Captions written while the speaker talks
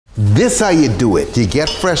This how you do it. You get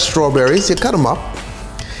fresh strawberries, you cut them up.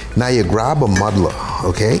 Now you grab a muddler,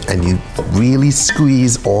 okay? And you really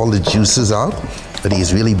squeeze all the juices out. And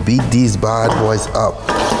these really beat these bad boys up.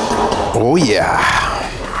 Oh yeah.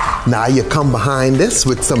 Now you come behind this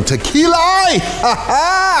with some tequila. Ha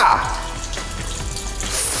ha!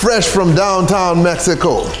 Fresh from downtown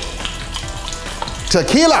Mexico.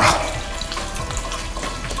 Tequila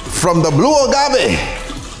from the blue agave.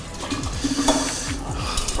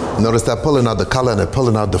 Notice that pulling out the color and they're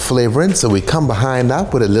pulling out the flavoring. So we come behind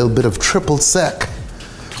that with a little bit of triple sec.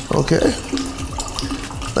 Okay.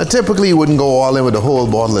 Now typically you wouldn't go all in with the whole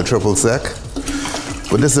bottle of triple sec,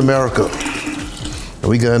 but this is America. And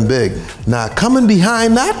we going big. Now coming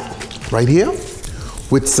behind that, right here,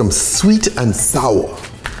 with some sweet and sour.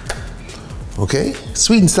 Okay?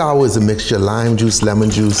 Sweet and sour is a mixture, lime juice,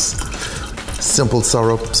 lemon juice, simple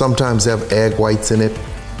syrup. Sometimes they have egg whites in it.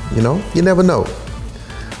 You know, you never know.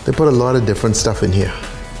 They put a lot of different stuff in here.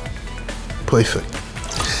 Perfect.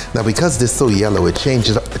 Now because this is so yellow, it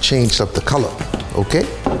changed up the color, okay?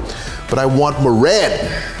 But I want more red.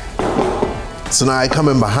 So now I come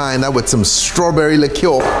in behind that with some strawberry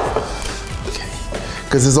liqueur.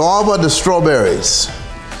 Because it's all about the strawberries.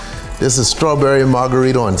 This is strawberry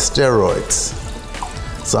margarita on steroids.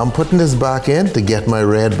 So I'm putting this back in to get my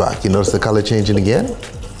red back. You notice the color changing again?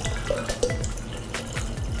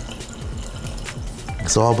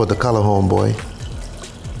 It's all about the color, homeboy.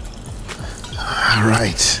 All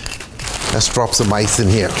right, let's drop some ice in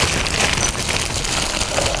here.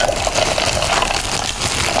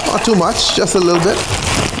 Not too much, just a little bit.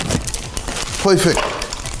 Perfect.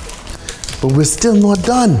 But we're still not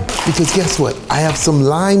done, because guess what? I have some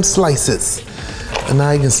lime slices. And now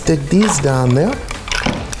I can stick these down there.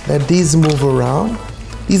 Let these move around.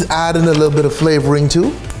 These add in a little bit of flavoring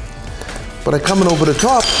too. But I'm coming over the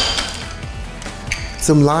top,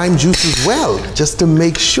 some lime juice as well, just to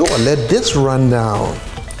make sure. Let this run down.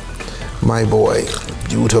 My boy,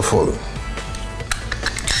 beautiful.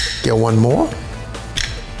 Get one more.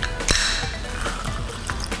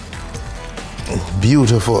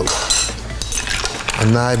 Beautiful.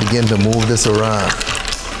 And now I begin to move this around.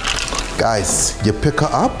 Guys, you pick her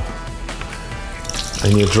up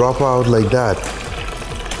and you drop out like that.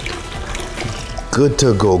 Good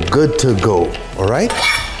to go, good to go, all right?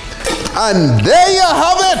 And there you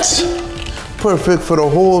have it. Perfect for the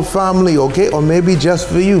whole family, okay? Or maybe just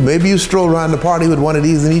for you. Maybe you stroll around the party with one of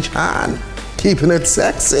these in each hand, keeping it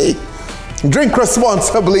sexy. Drink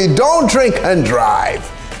responsibly, don't drink and drive.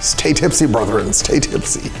 Stay tipsy, brethren, stay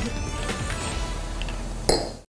tipsy.